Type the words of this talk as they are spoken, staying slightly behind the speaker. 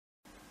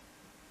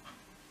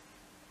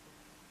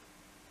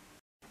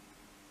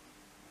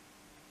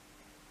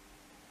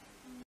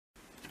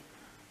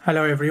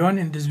Hello everyone,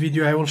 in this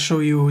video I will show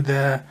you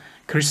the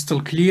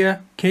crystal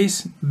clear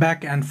case,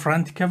 back and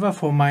front cover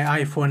for my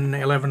iPhone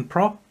 11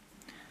 Pro.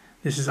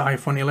 This is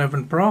iPhone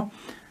 11 Pro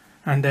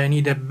and I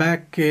need a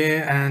back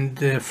and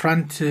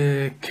front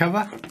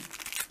cover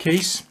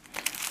case.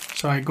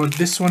 So I got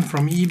this one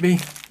from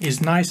eBay. It's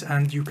nice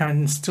and you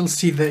can still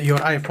see your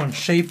iPhone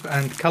shape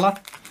and color.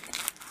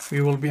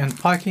 We will be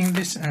unpacking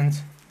this and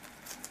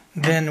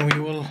then we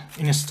will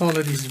install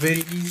it. It's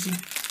very easy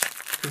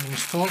to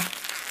install.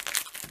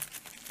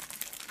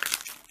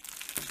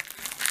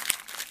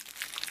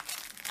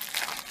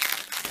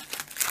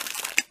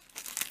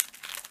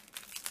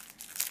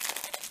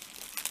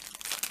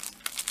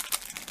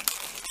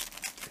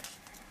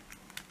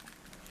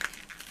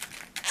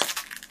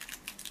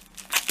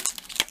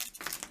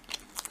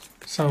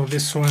 So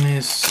this one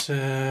is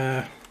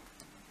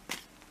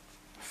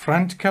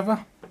front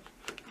cover,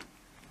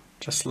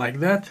 just like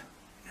that.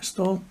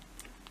 Install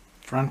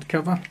front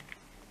cover.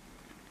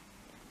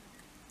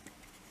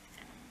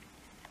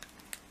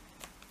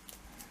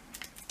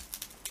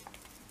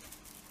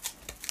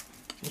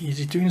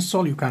 Easy to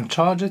install, you can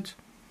charge it,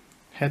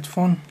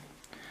 headphone,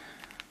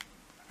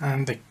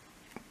 and the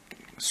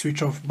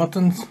switch off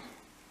buttons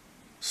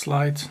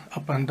slide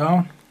up and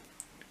down,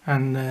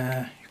 and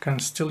you can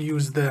still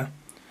use the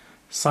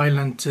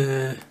silent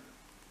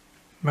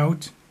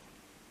mode,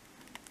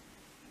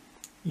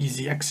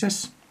 easy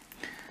access.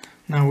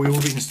 Now we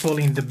will be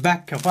installing the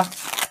back cover.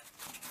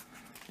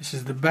 This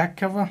is the back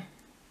cover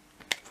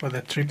for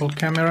the triple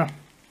camera,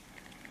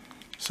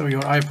 so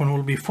your iPhone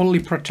will be fully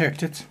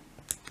protected.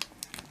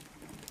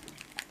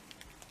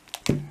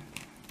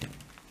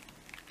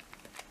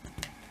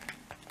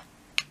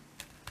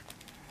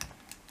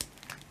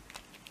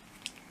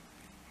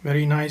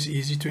 Very nice,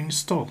 easy to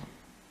install.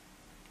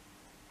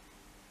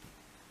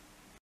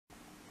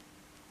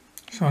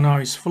 So now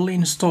it's fully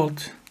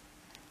installed.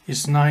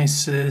 It's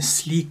nice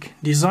sleek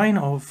design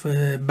of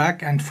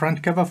back and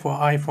front cover for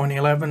iPhone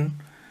 11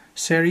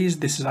 series.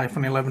 This is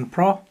iPhone 11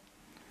 Pro.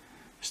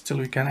 Still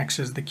we can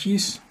access the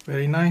keys,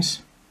 very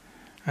nice,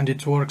 and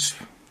it works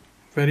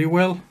very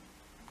well.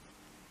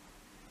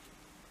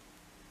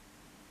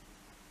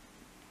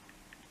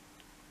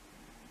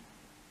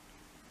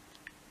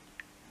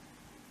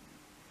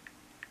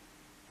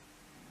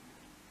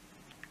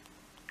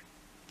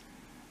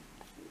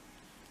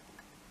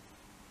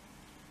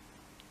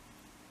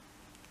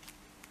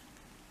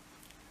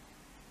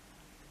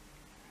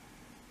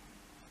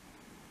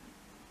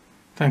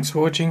 Thanks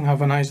for watching.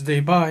 Have a nice day.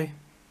 Bye.